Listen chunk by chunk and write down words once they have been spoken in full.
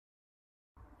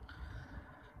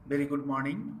Very good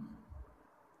morning.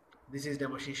 This is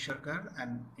Devashish Sarkar,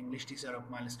 an English teacher of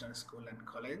Milestone School and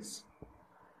College.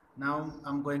 Now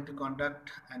I'm going to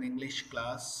conduct an English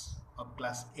class of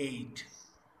class 8.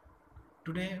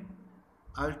 Today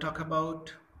I'll talk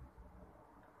about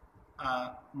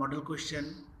a model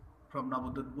question from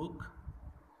Navodut book,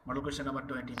 model question number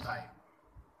 25.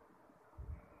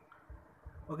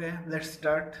 Okay, let's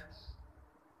start.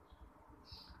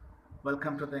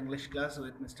 Welcome to the English class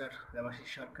with Mr.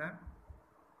 Devashish Sarkar.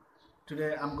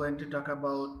 Today I'm going to talk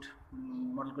about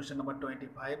model question number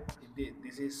 25.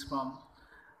 This is from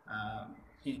uh,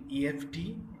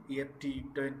 EFT,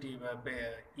 EFT 20,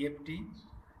 EFT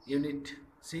Unit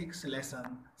 6,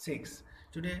 Lesson 6.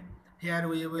 Today here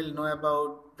we will know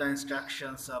about the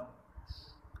instructions of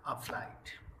a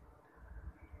flight.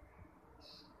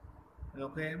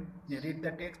 Okay, you read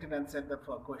the text and answer the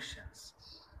four questions.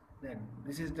 Then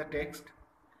this is the text.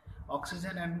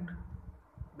 Oxygen and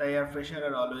the air pressure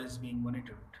are always being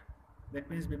monitored. That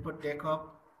means before takeoff,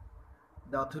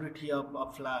 the authority of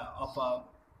a flight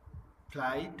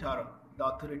or the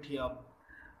authority of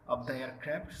the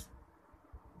aircrafts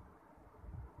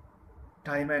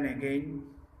time and again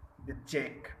they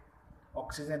check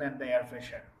oxygen and the air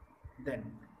pressure.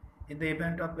 Then in the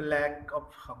event of a lack of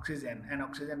oxygen, an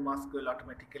oxygen mask will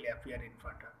automatically appear in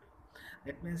front of you.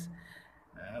 That means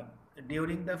uh,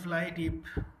 during the flight, if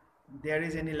there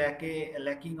is any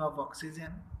lacking of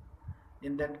oxygen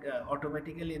in that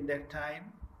automatically in that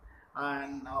time,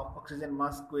 and oxygen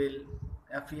mask will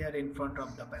appear in front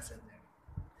of the passenger.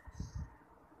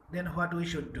 Then what we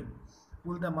should do?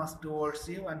 Pull the mask towards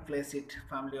you and place it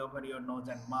firmly over your nose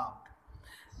and mouth.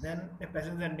 Then a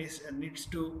passenger needs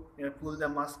to pull the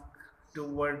mask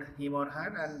toward him or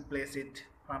her and place it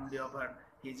firmly over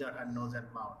his or her nose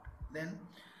and mouth. Then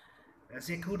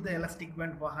secure the elastic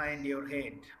band behind your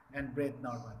head and breathe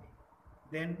normally.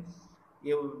 Then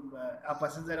a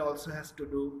passenger also has to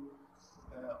do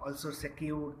also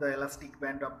secure the elastic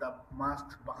band of the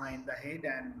mask behind the head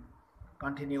and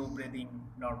continue breathing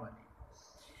normally.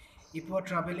 If you are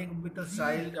traveling with a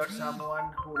child or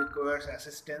someone who requires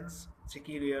assistance,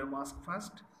 secure your mask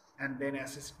first and then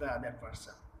assist the other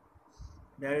person.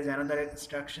 There is another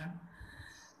instruction.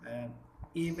 Uh,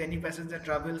 if any passenger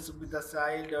travels with a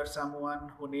child or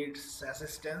someone who needs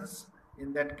assistance,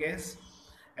 in that case,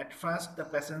 at first the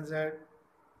passenger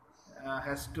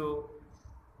has to,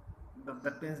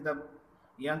 that means the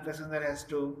young passenger has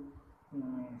to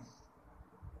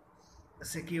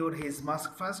secure his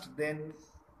mask first, then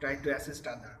try to assist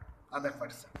other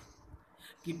person.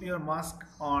 Keep your mask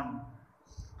on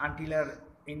until a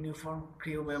uniformed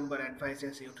crew member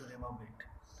advises you to remove it.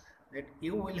 That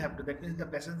you will have to, that means the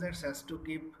passengers has to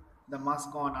keep the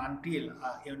mask on until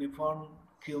a uniformed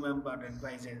crew member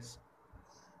advises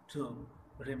to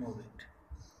remove it.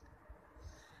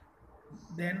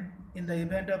 Then in the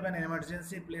event of an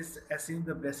emergency, please assume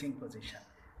the bracing position.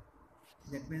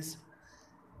 That means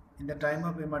in the time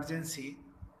of emergency,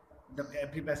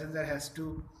 every passenger has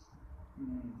to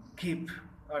keep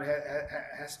or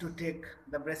has to take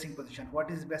the bracing position.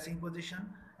 What is bracing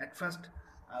position? At first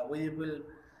we will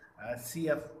see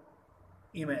an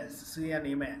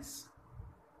image.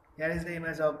 Here is the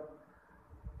image of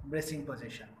bracing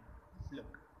position.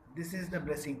 Look, this is the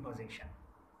bracing position.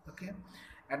 Okay,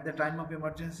 at the time of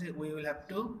emergency we will have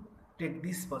to take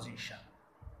this position.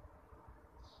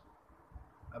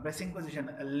 A bracing position,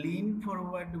 lean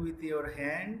forward with your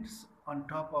hands on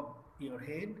top of your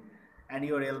head and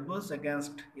your elbows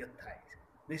against your thighs.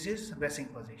 This is bracing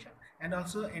position. And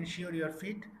also ensure your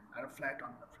feet are flat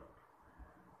on the floor.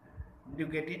 Did you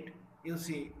get it? You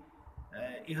see,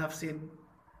 you have seen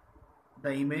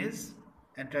the image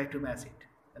and try to match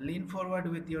it. Lean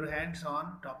forward with your hands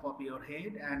on top of your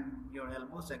head and your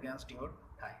elbows against your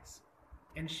thighs.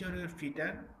 Ensure your feet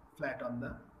are flat on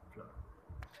the floor.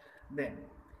 Then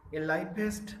a life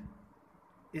vest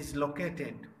is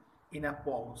located in a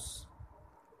pouch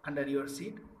under your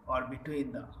seat or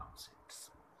between the arm seats.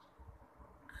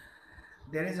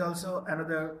 There is also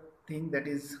another thing, that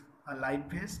is a life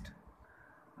vest.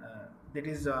 That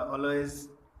is always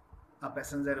a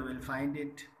passenger will find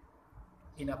it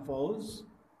in a pouch.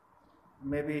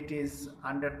 Maybe it is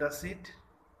under the seat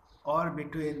or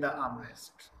between the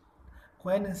armrests.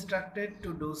 When instructed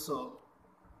to do so,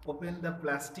 open the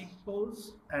plastic pouch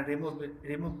and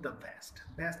remove the vest.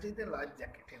 Vest is a life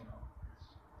jacket,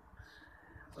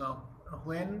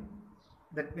 when,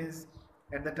 that means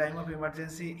at the time of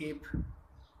emergency, if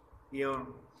your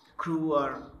crew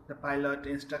or the pilot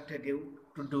instructed you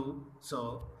to do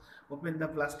so, open the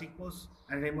plastic pouch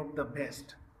and remove the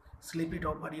vest. Slip it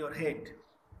over your head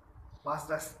pass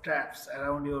the straps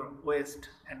around your waist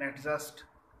and adjust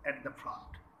at the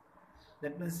front.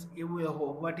 That means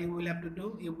what you will have to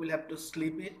do, you will have to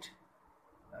slip it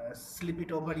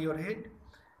over your head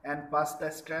and pass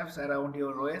the straps around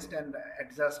your waist and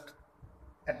adjust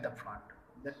at the front.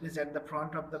 That means at the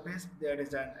front of the vest there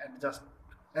is an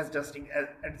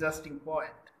adjusting point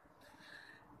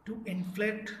to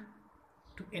inflate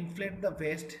the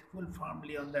vest full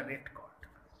firmly on the red cord.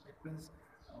 It means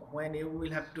when you will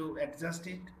have to adjust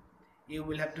it, you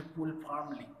will have to pull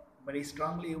firmly, very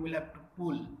strongly. You will have to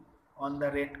pull on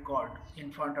the red cord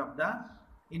at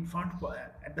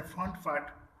the front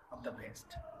part of the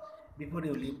vest before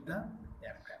you leave the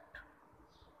aircraft.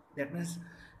 That means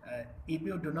if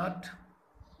you do not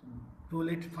pull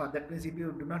it for that means if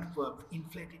you do not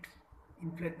inflate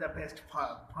the vest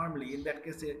firmly, in that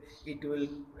case it will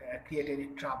create any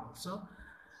trouble. So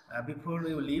before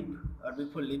you leave or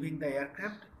before leaving the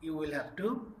aircraft, you will have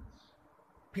to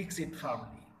fix it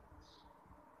firmly.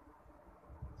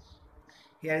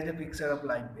 Here is the picture of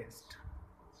life vest.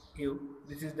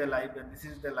 This is the life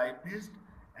vest,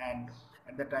 and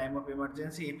at the time of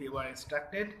emergency, if you are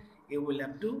instructed, you will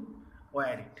have to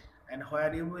wear it. And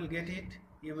where you will get it?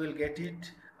 You will get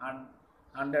it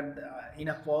in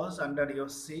a pause under your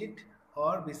seat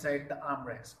or beside the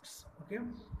armrests, okay,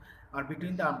 or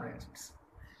between the armrests.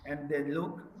 And then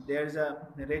look, there is a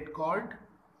red cord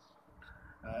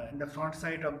in the front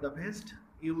side of the vest.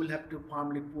 You will have to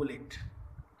firmly pull it,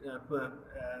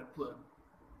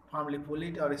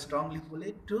 or strongly pull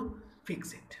it to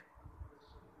fix it.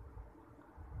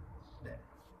 There.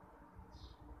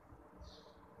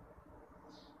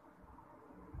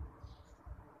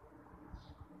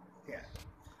 Yeah.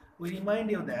 We remind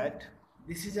you that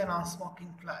this is a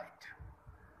non-smoking flight.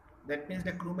 That means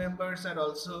the crew members are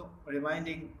also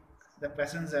reminding the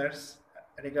passengers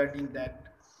regarding that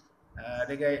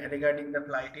regarding the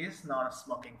flight is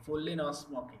non-smoking, fully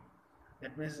non-smoking.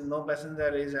 That means no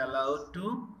passenger is allowed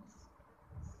to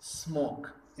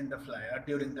smoke in the flight or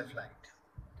during the flight.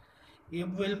 You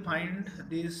will find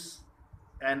this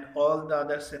and all the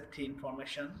other safety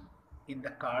information in the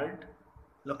card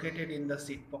located in the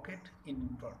seat pocket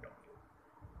in front of you.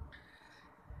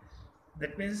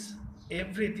 That means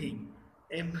every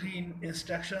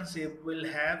instructions you will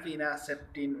have in a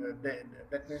safety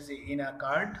that means in a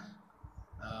card.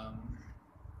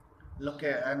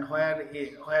 And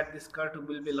where this card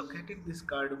will be located? This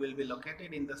card will be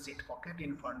located in the seat pocket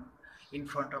in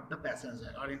front of the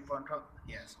passenger, or in front of,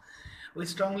 yes. We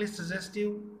strongly suggest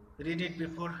you read it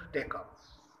before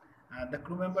takeoff. The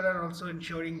crew member are also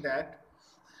ensuring that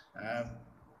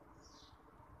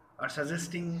or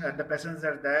suggesting the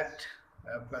passenger that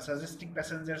suggesting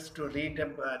passengers to read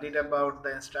about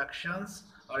the instructions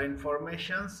or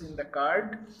informations in the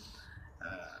card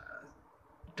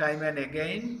time and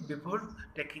again before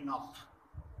taking off.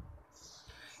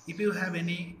 If you have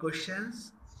any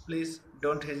questions, please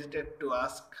don't hesitate to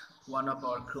ask one of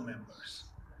our crew members.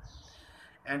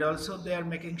 And also they are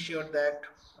making sure that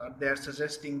they are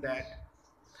suggesting that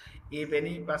if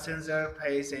any passenger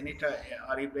face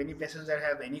or if any passenger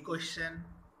have any question,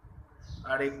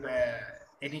 or if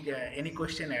any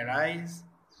question arise,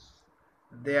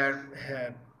 they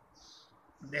are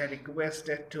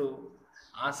requested to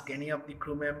ask any of the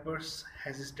crew members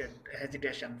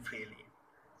hesitation freely.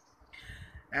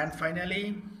 And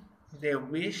finally, we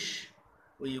wish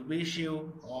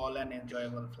you all an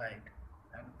enjoyable flight.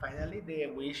 And finally, they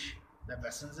wish the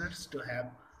passengers to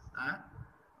have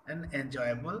an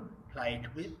enjoyable flight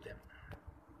with them.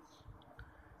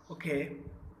 Okay,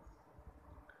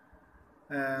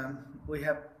 we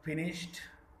have finished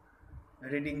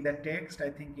reading the text. I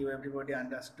think everybody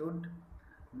understood.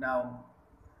 Now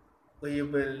we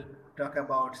will talk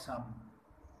about some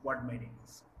word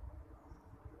meanings.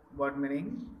 Word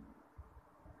meaning,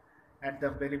 at the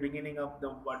very beginning of the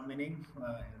word meaning,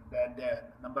 the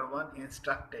number one,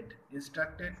 instructed.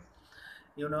 Instruction,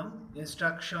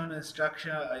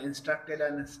 instructed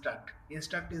and instruct.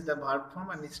 Instruct is the verb form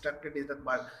and instructed is the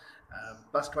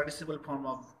past participle form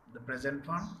of the present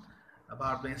form. A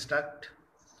verb instruct,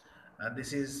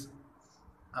 this is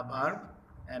a verb,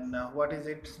 and what is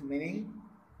its meaning?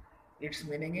 Its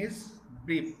meaning is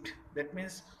briefed. That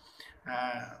means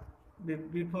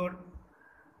before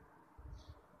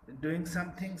doing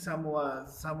something,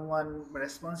 someone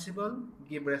responsible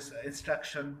give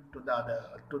instruction to the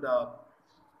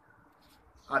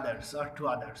others or to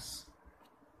others.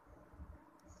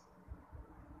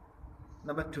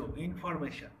 Number two,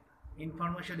 information.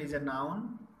 Information is a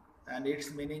noun and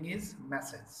its meaning is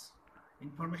message.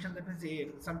 Information, that means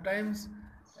sometimes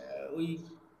we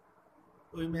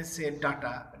may say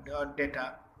data,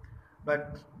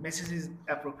 but message is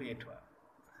appropriate one.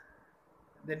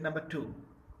 Then number two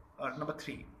or number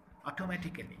three,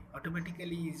 automatically.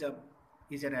 Automatically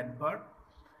is an adverb.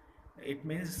 It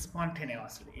means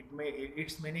spontaneously.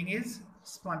 Its meaning is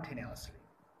spontaneously.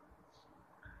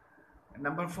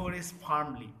 Number four is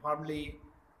firmly. Firmly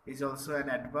is also an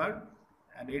adverb,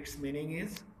 and its meaning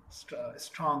is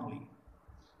strongly.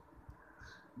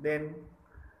 Then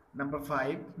number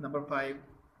five,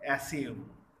 assume.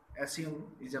 Assume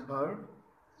is a verb,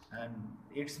 and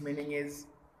its meaning is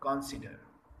consider.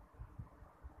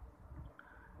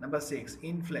 Number six,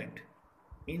 inflate.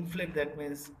 Inflate, that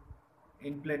means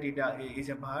inflate is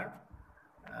a verb,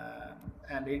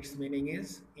 and its meaning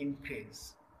is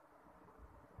increase.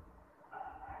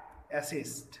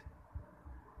 Assist.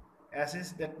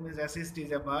 Assist, that means assist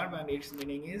is a verb and its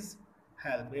meaning is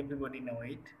help. Everybody know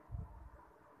it.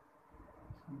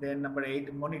 Then number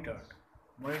eight, monitored.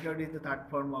 Monitored is the third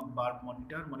form of verb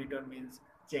monitor. Monitor means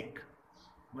check.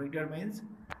 Monitor means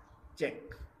check.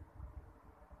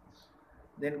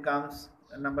 Then comes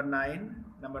number nine.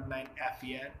 Number nine,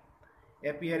 appear.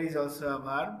 Appear is also a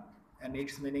verb and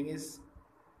its meaning is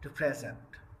to present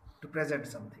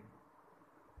something.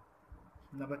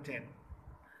 Number 10,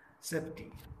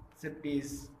 safety. Safety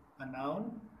is a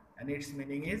noun and its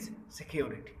meaning is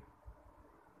security.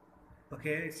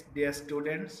 Okay, dear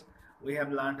students, we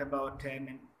have learned about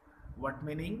 10 word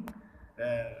meaning.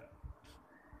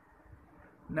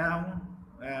 Now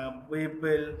we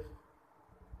will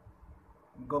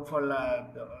go for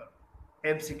the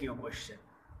MCQ question.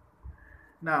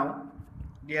 Now,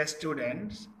 dear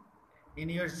students, in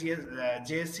your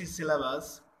JSC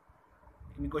syllabus,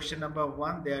 in question number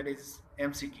 1 there is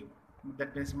MCQ,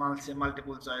 that means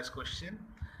multiple choice question.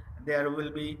 There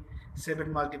will be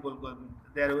seven multiple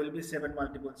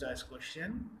choice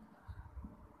question.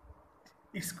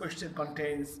 Each question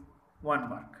contains 1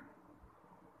 mark,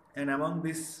 and among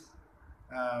these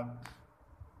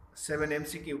 7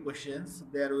 MCQ questions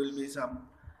there will be some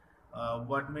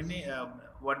word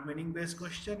meaning based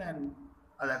question and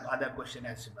other question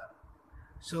as well.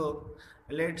 So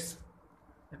let's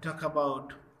talk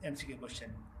about MCQ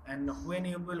question. And when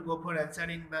you will go for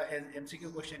answering the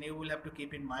MCQ question, you will have to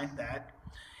keep in mind that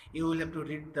you will have to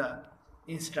read the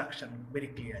instruction very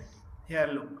clearly. Here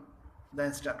look, the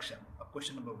instruction of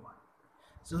question number 1.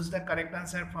 Choose the correct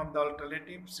answer from the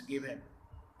alternatives given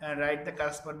and write the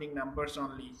corresponding numbers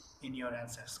only in your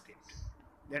answer script.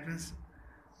 That means,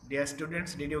 dear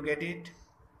students, did you get it?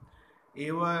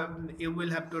 You will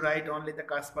have to write only the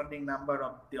corresponding number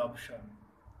of the option,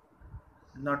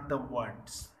 not the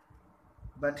words.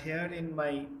 But here in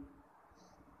my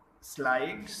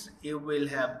slides you will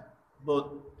have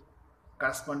both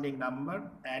corresponding number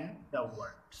and the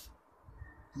words.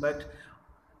 But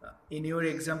in your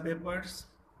exam papers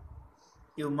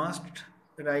you must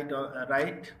write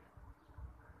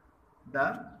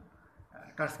the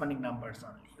corresponding numbers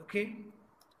only. Okay,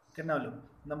 now look,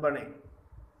 number 8.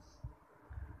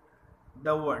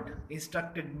 The word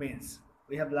instructed means,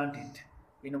 we have learnt it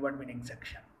in word meaning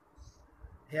section.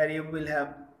 Here you will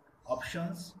have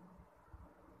options.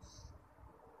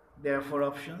 There are 4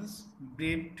 options: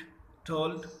 briefed,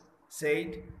 told,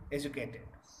 said, educated.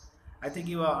 I think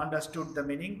you have understood the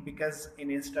meaning, because in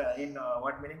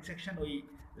word meaning section we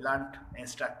learnt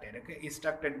instructed. Okay,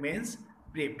 instructed means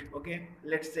briefed. Okay,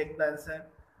 let's check the answer.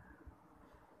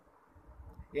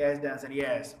 Yes, the answer,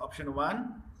 yes, option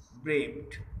 1,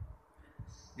 briefed.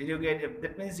 Did you get it?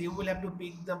 That means you will have to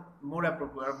pick the more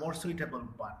appropriate or more suitable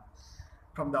one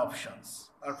from the options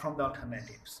or from the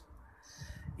alternatives.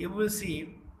 You will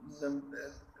see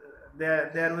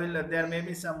there may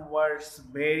be some words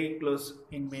very close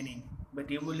in meaning,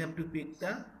 but you will have to pick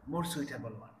the more suitable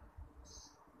one.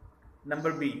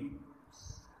 Number B,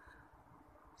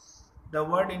 the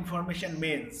word information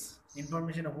means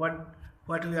information of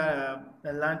what we are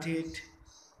learnt it.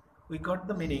 We got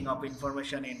the meaning of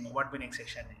information in word meaning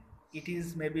section. It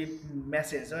is maybe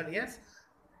message, or yes,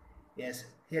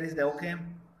 here is the okay.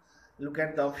 Look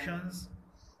at the options.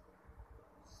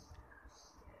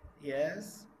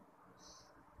 Yes,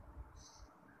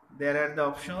 there are the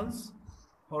options,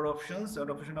 4 options. So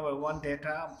option number 1, data;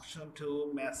 option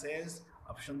 2, message;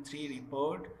 option 3,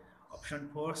 report; option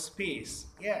 4, space.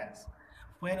 Yes,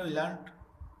 when we learned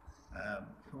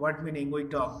word meaning, we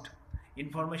talked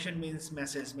information means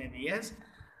message, maybe. Yes,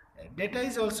 data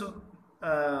is also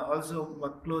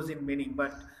close in meaning,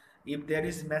 but if there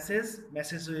is message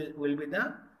will be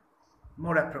the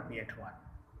more appropriate one.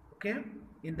 Okay,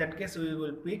 in that case we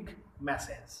will pick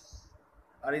message,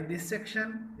 or in this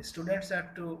section students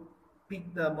have to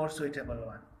pick the more suitable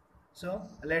one. So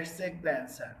let's check the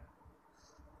answer.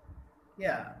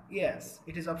 Yeah, yes,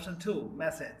 it is option 2,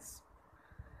 message.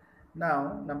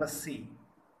 Now, number C.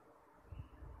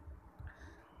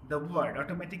 The word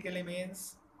automatically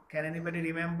means, can anybody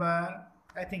remember?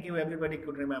 I think you everybody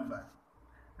could remember.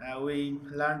 We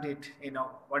learned it in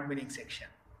our word meaning section.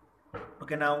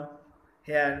 Okay, now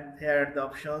here are the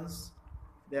options.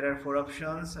 There are 4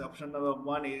 options. Option number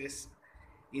 1 is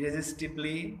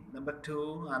irresistibly, number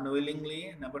 2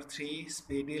 unwillingly, number 3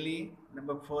 speedily,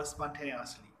 number 4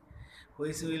 spontaneously.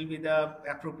 Which will be the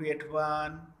appropriate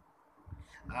one?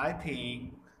 I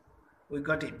think we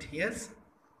got it. Yes.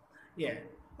 Yeah,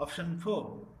 option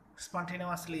 4,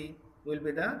 spontaneously, will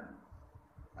be the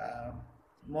uh,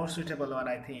 more suitable one,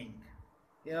 I think.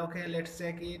 Yeah, okay, let's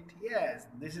check it. Yes,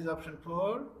 this is option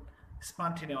 4,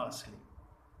 spontaneously.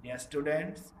 Yes,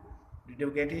 students, did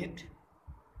you get it?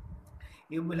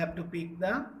 You will have to pick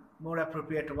the more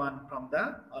appropriate one from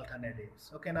the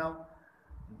alternatives. Okay, now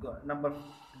go, number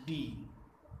D.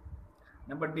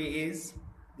 Number D is,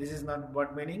 this is not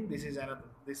word meaning, this is another,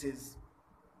 this is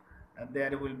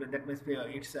there will be, that means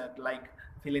it's like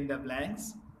fill in the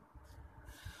blanks.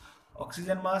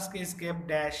 Oxygen mask is kept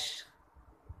dash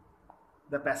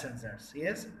the passengers.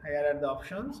 Yes, here are the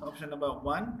options. Option number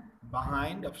 1,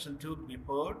 behind. Option 2,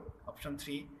 before. Option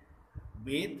 3,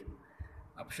 with.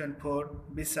 Option 4,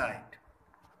 beside.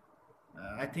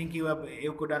 I think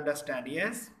you could understand.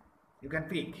 Yes, you can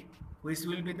pick which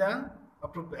will be the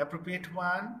appropriate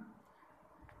one.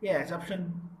 Yes,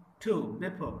 option 2,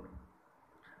 before.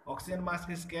 Oxygen mask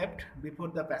is kept before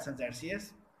the passengers.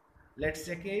 Yes, let's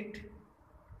check it.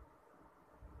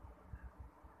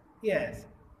 Yes,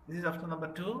 this is option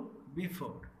number 2,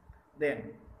 before.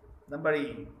 Then number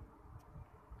E.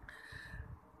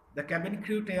 The cabin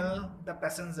crew tell the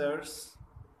passengers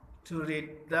to read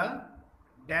the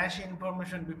dash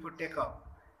information before takeoff.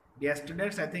 Dear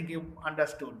students, I think you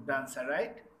understood the answer,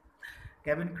 right?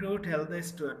 Cabin crew tell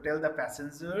the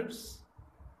passengers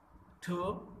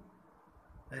to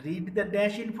read the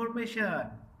dash information.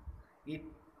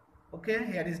 Okay,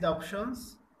 here is the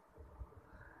options.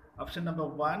 Option number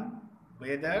 1,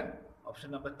 weather.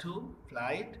 Option number 2,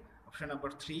 flight. Option number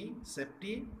 3,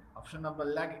 safety. Option number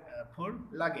 4,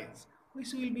 luggage.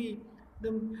 Which will be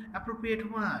the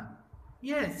appropriate one?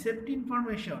 Yes, safety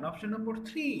information. Option number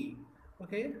 3.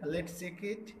 Okay, let's check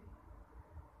it.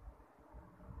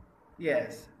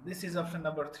 Yes, this is option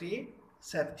number 3,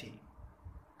 safety.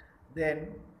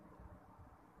 Then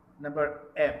number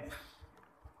F.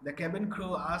 The cabin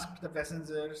crew asked the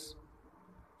passengers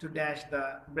to dash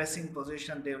the bracing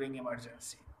position during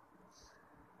emergency.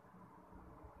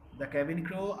 The cabin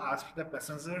crew asked the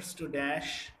passengers to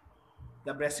dash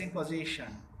the bracing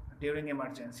position during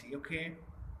emergency. Okay,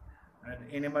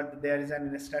 and there is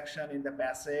an instruction in the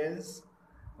passage.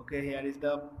 Okay, here is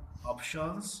the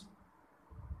options.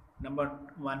 Number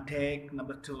 1, take.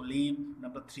 Number 2, leave.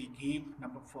 Number 3, give.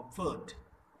 Number 4, foot.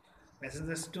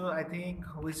 Passengers 2, I think,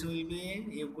 which will be,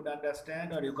 you could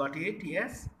understand or you got it.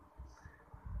 Yes.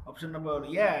 Option number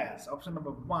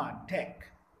 1, take.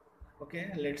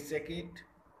 Okay, let's check it.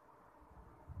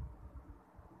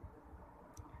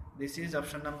 This is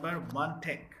option number 1,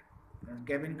 take.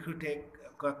 Cabin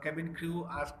crew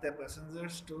asked the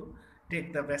passengers to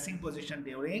take the bracing position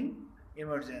during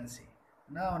emergency.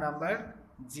 Now number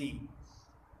G.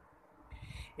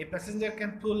 A passenger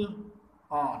can pull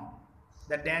on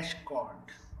the dash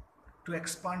cord to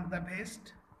expand the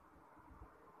vest.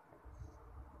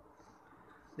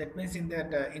 That means in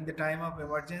the time of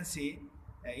emergency,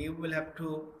 you will have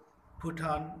to put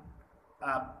on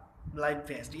a life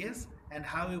vest. Yes, and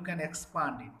how you can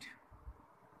expand it?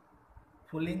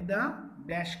 Pulling the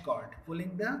dash cord,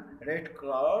 pulling the red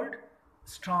cord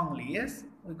strongly. Yes,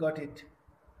 we got it.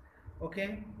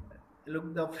 Okay,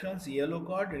 look the options: yellow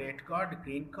cord, red cord,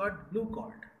 green cord, blue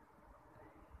cord.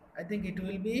 I think it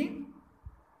will be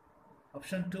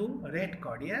option 2, red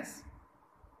cord. Yes.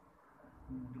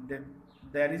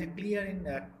 There is a clear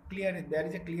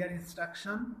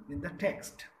instruction in the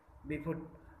text.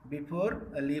 Before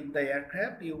leave the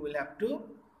aircraft, you will have to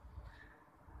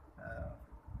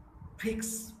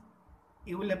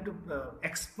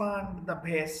expand the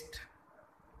vest,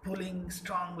 pulling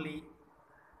strongly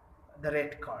the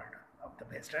red cord of the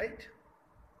vest, right?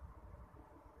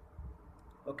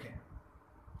 Okay,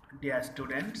 dear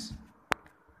students,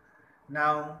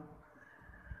 now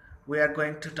we are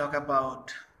going to talk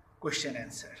about question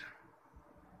answer.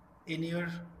 In your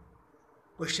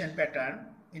question pattern,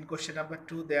 in question number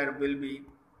 2, there will be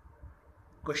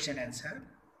question answer.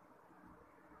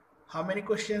 How many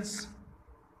questions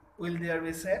will there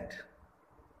be set?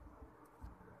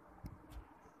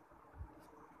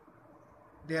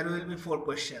 There will be 4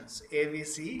 questions: A, B,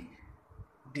 C,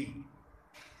 D.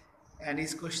 And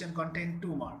each question contains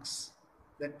 2 marks.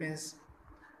 That means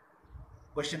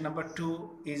question number 2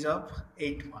 is of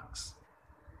 8 marks.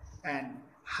 And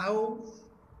how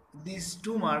these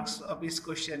 2 marks of each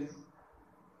question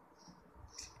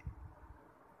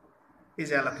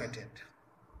is allocated?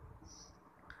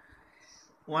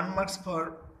 1 marks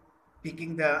for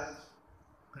picking the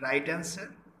right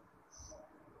answer,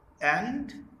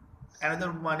 and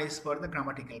another one is for the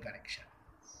grammatical correction.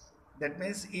 That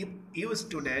means if you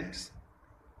students,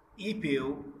 if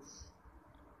you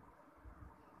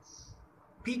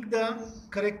pick the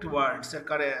correct words or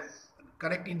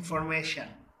correct information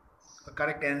or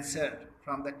correct answer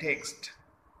from the text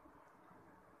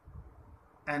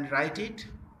and write it,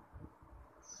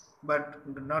 but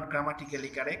not grammatically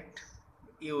correct,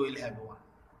 you will have 1.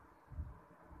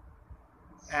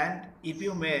 And if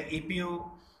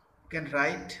you can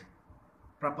write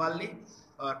properly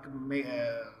or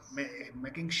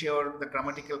making sure the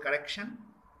grammatical correction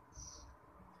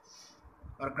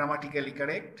or grammatically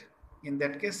correct, in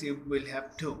that case you will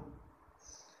have 2.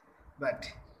 But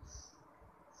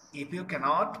if you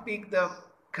cannot pick the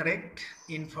correct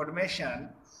information,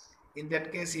 in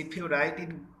that case if you write it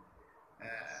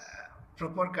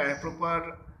proper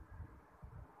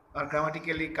or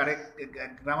grammatically correct,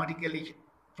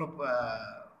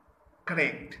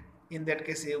 correct, in that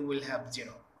case you will have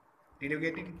 0. Did you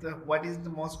get it? What is the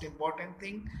most important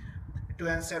thing to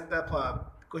answer the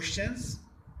questions?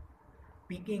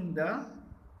 Picking the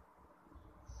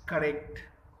correct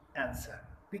answer,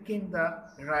 picking the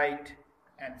right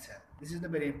answer. This is the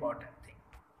very important thing.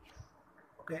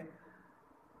 Okay,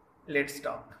 let's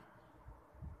talk.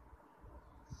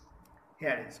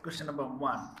 Here is question number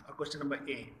 1 or question number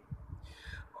A.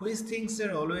 Which things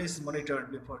are always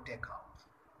monitored before takeoff?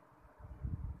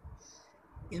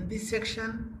 In this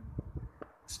section,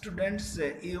 students,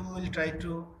 you will try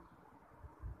to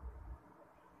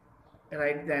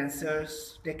write the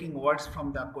answers taking words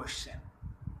from the question.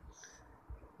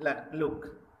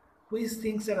 Look, which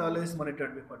things are always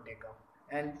monitored before takeoff?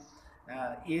 And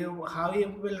how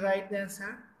you will write the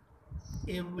answer?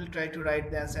 You will try to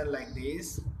write the answer like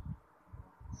this.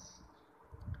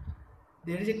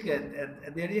 There is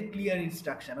a clear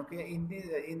instruction. Okay, in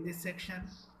this section,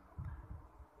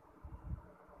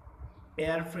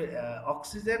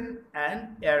 oxygen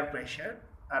and air pressure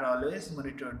are always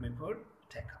monitored before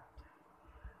takeoff.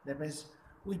 That means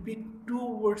we pick 2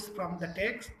 words from the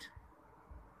text,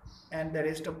 and the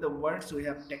rest of the words we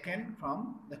have taken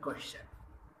from the question.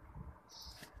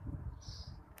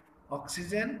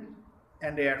 Oxygen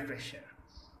and air pressure.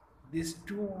 These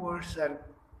 2 words are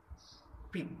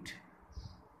picked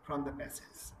from the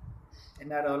passage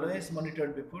and are always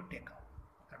monitored before takeoff.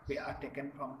 Are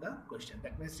taken from the question.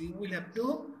 That means you will have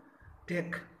to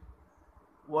take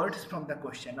words from the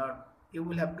question, or you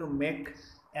will have to make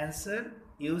answer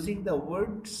using the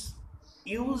words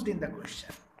used in the question.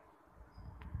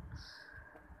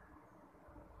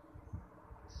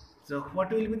 So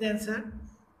what will be the answer?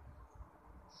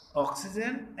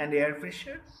 Oxygen and air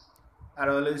pressure are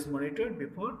always monitored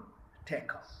before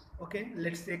takeoff. Okay,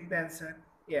 let's take the answer.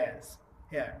 Yes,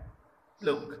 here,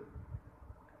 look.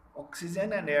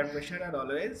 Oxygen and air pressure are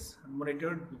always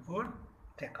monitored before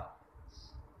takeoff.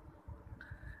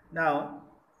 Now,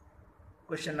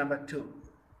 question number 2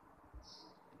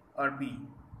 or B.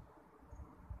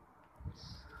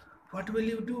 What will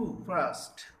you do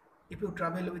first if you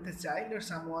travel with a child or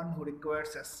someone who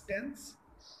requires assistance?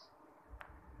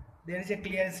 There is a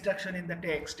clear instruction in the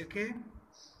text. Okay,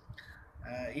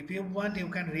 if you want, you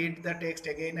can read the text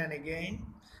again and again,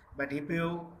 but if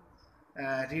you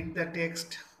read the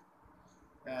text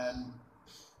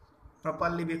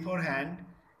properly beforehand,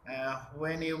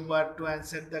 when you were to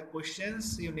answer the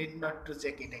questions, you need not to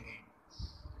check it again.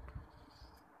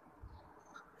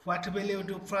 What will you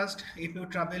do first if you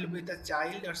travel with a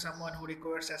child or someone who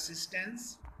requires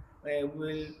assistance? I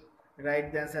will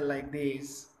write the answer like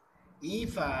this.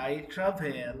 If I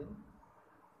travel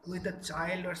with a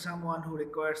child or someone who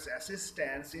requires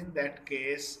assistance, in that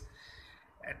case,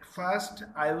 at first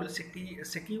I will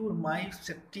secure my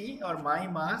safety or my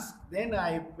mask, then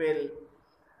I will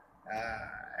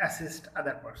assist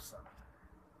other person.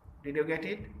 Did you get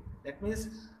it? That means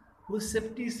whose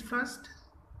safety is first?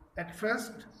 At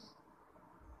first,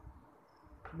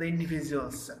 the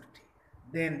individual's safety,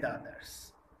 then the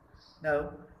others.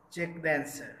 Now check the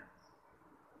answer.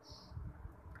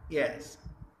 Yes,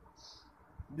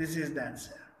 this is the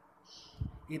answer.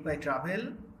 If I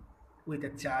travel with a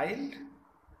child,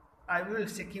 I will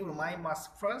secure my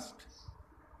mask first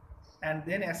and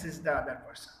then assist the other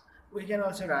person. We can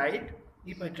also write,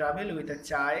 if I travel with a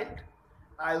child,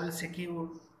 I will secure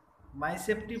my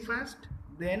safety first,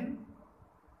 then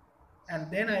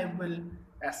I will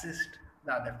assist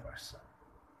the other person.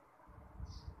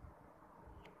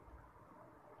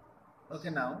 Okay,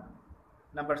 now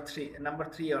number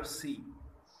three or C.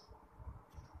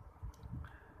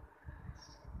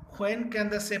 When can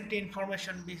the safety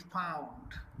information be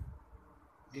found?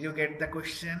 Did you get the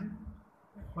question?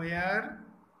 Where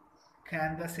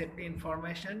can the safety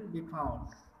information be found?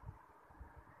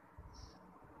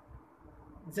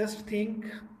 Just think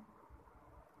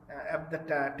of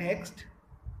the text.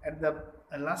 At the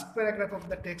last paragraph of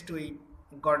the text, we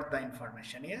got the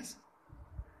information, yes?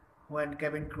 When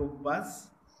cabin crew was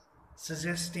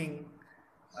suggesting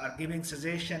or giving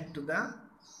suggestion to the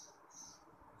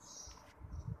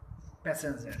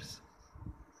passengers.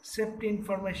 Safety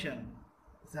information.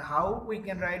 So how we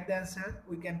can write the answer?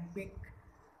 We can pick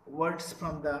words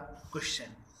from the question.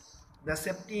 The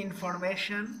safety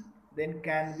information then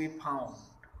can be found.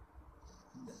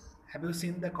 Have you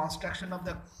seen the construction of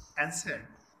the answer?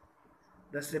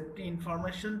 The safety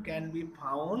information can be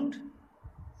found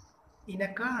in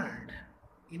a card.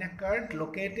 In a card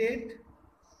located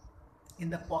in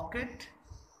the pocket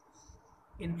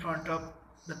in front of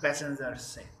the passenger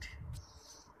seat.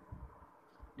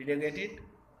 Did you get it?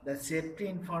 The safety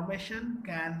information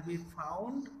can be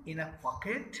found in a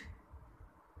pocket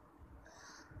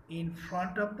in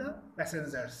front of the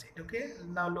passenger seat. Okay,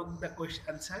 now look the question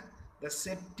answer. The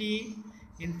safety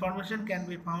information can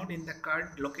be found in the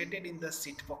card located in the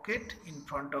seat pocket in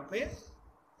front of a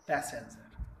passenger.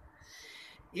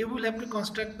 You will have to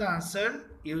construct the answer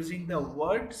using the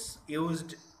words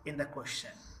used in the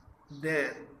question.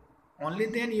 Only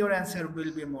then your answer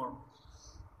will be more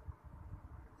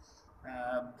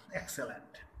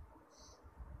excellent.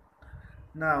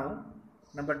 Now,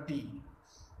 number D.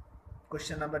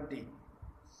 Question number D.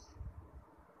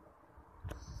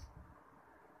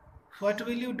 What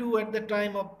will you do at the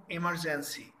time of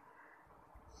emergency?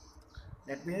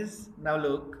 That means, now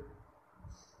look,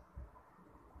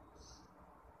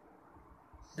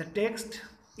 the text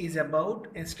is about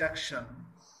instruction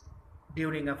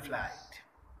during a flight,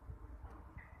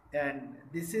 and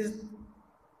this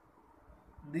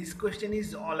question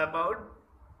is all about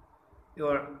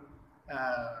your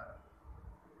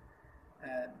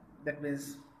that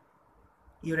means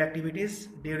your activities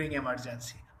during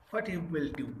emergency. What you will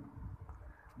do?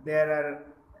 There are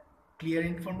clear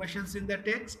informations in the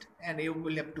text, and you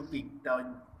will have to pick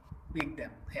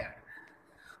them here.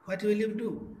 What will you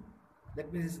do?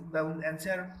 That means the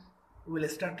answer will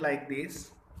start like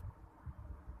this.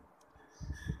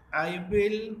 I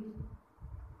will,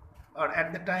 or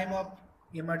at the time of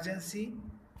emergency,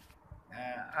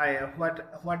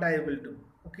 what I will do.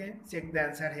 Okay, check the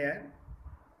answer here.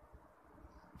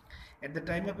 At the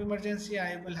time of emergency,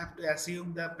 I will have to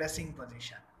assume the pressing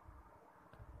position.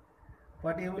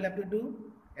 What you will have to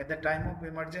do? At the time of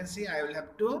emergency, I will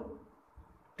have to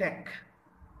take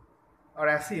or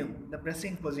assume the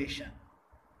pressing position.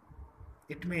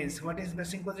 It means, what is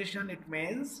pressing position? It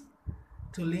means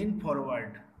to lean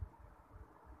forward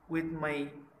with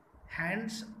my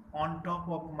hands on top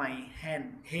of my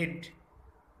head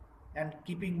and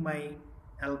keeping my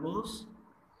elbows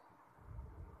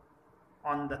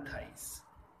on the thighs.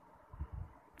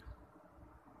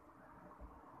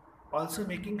 Also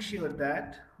making sure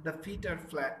that the feet are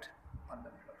flat on the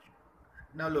floor.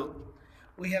 Now look,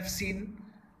 we have seen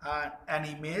an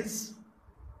image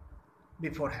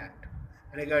beforehand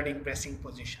regarding pressing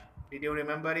position. Did you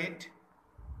remember it?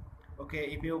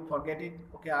 Okay, if you forget it,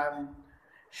 okay, I'm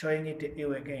showing it to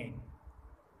you again.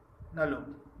 Now look,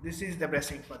 this is the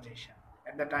pressing position.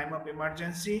 At the time of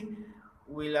emergency,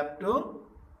 we'll have to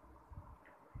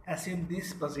assume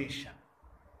this position.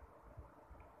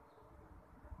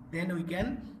 Then we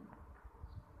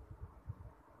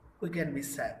can be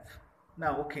safe.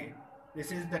 Now, okay,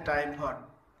 this is the time for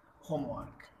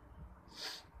homework.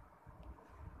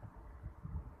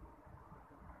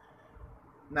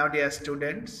 Now, dear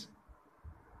students,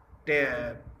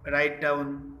 write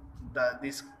down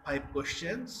these 5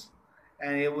 questions,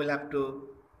 and you will have to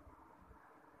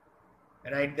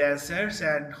write the answers.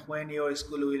 And when your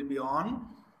school will be on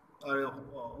or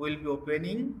will be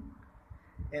opening,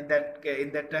 in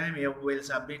that time you will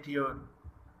submit your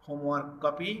homework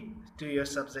copy to your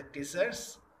subject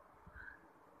teachers,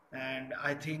 and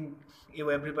I think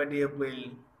everybody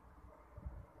will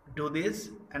do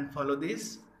this and follow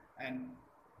this, and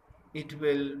it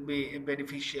will be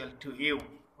beneficial to you.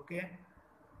 Okay,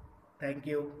 thank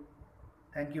you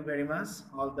very much,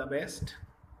 all the best.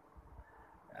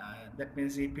 That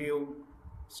means if you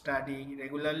study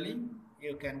regularly,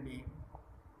 you can be,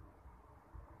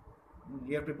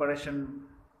 your preparation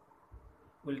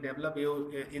will develop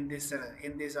you in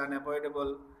this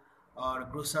unavoidable or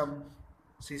gruesome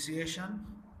situation.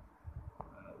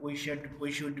 We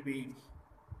should be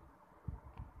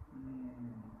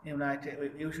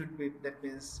united. You should be, that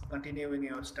means continuing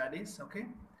your studies. Okay.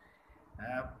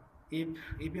 uh,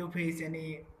 if you face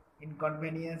any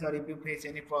inconvenience or if you face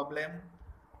any problem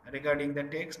regarding the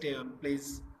text,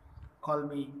 please call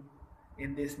me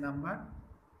in this number.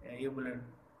 You will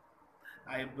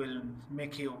I will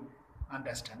make you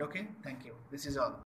understand. Okay, thank you. This is all.